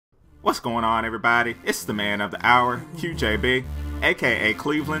What's going on, everybody? It's the man of the hour, QJB, aka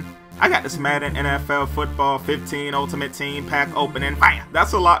Cleveland. I got this Madden NFL Football 15 Ultimate Team Pack opening. Bam!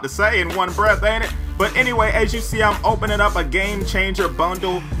 That's a lot to say in one breath, ain't it? But anyway, as you see, I'm opening up a Game Changer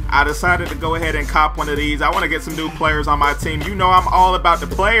bundle. I decided to go ahead and cop one of these. I want to get some new players on my team. You know I'm all about the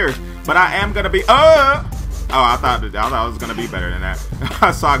players, but I am going to be... Oh, I thought it was going to be better than that.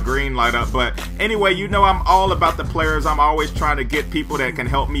 I saw green light up. But anyway, you know I'm all about the players. I'm always trying to get people that can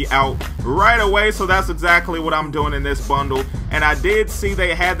help me out right away. So that's exactly what I'm doing in this bundle. And I did see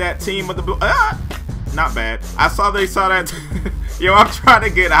they had that team of the... not bad. I saw they saw that... Yo, I'm trying to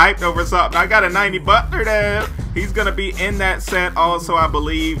get hyped over something. I got a 90 Butler there. He's going to be in that set also, I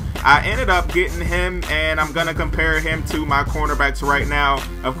believe. I ended up getting him, and I'm going to compare him to my cornerbacks right now.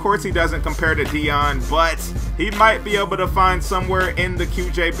 Of course, he doesn't compare to Dion, but he might be able to find somewhere in the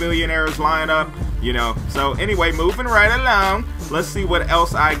QJ Billionaires lineup, you know. So anyway, moving right along, let's see what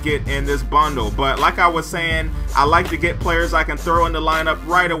else I get in this bundle. But like I was saying, I like to get players I can throw in the lineup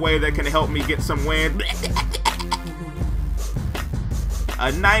right away that can help me get some wins.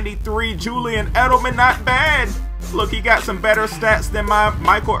 A 93 Julian Edelman, not bad. Look, he got some better stats than my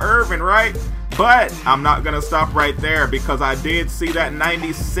Michael Irvin, right? But I'm not going to stop right there because I did see that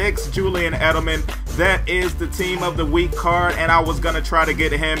 96 Julian Edelman. That is the Team of the Week card, and I was going to try to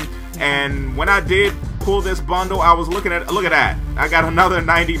get him. And when I did pull this bundle, I was looking at, look at that. I got another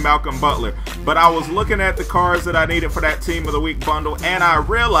 90 Malcolm Butler. But I was looking at the cards that I needed for that Team of the Week bundle, and I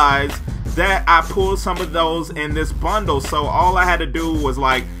realized that I pulled some of those in this bundle. So all I had to do was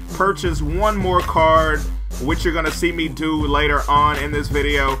like purchase one more card, which you're gonna see me do later on in this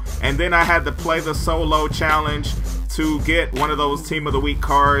video, and then I had to play the solo challenge to get one of those Team of the Week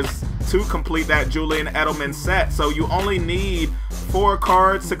cards to complete that Julian Edelman set. So you only need 4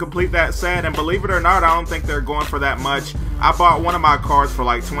 cards to complete that set, and believe it or not, I don't think they're going for that much. I bought one of my cards for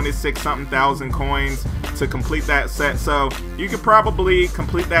like 26 something thousand coins to complete that set, so you could probably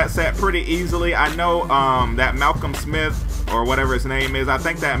complete that set pretty easily. I know that Malcolm Smith, or whatever his name is, I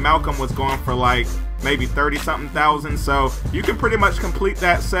think that Malcolm was going for like maybe 30 something thousand, so you can pretty much complete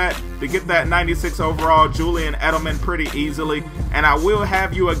that set to get that 96 overall Julian Edelman pretty easily. And I will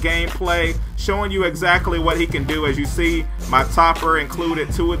have you a gameplay showing you exactly what he can do. As you see, my topper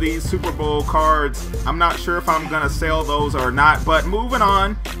included 2 of these Super Bowl cards. I'm not sure if I'm gonna sell those or not, but moving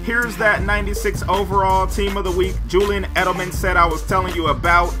on, here's that 96 overall Team of the Week Julian Edelman set I was telling you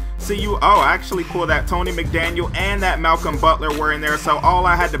about. Oh, I actually pulled that Tony McDaniel and that Malcolm Butler were in there, so all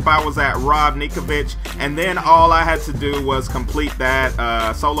I had to buy was that Rob Ninkovich, and then all I had to do was complete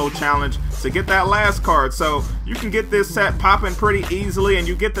that solo challenge to get that last card. So you can get this set popping pretty easily, and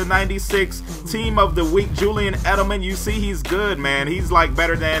you get the 96 Team of the Week Julian Edelman. You see he's good, man. He's like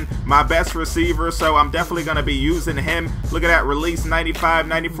better than my best receiver, so I'm definitely going to be using him. Look at that release, 95,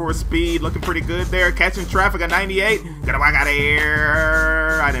 94 speed, looking pretty good there. Catching traffic at 98. Get him out of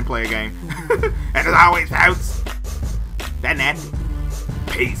here. I didn't play a game. And as always, folks, that net.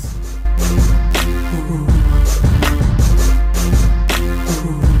 Peace.